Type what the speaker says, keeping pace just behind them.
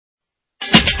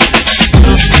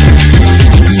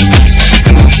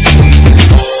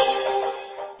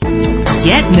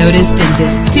noticed in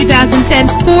this 2010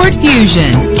 Ford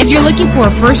Fusion. If you're looking for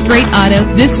a first-rate auto,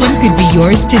 this one could be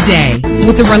yours today.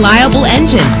 With a reliable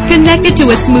engine connected to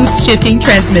a smooth shifting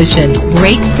transmission,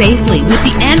 brake safely with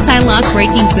the anti-lock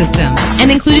braking system. An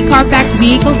included Carfax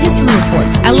Vehicle History Report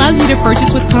allows you to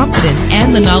purchase with confidence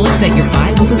and the knowledge that your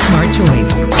buy was a smart choice.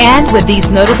 And with these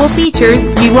notable features,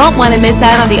 you won't want to miss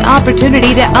out on the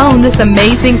opportunity to own this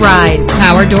amazing ride.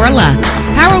 Power door locks,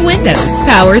 power windows,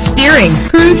 power steering,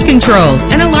 cruise control,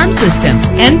 an alarm system.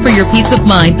 And for your peace of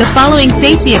mind, the following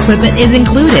safety equipment is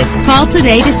included. Call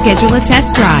today to schedule a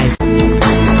test drive.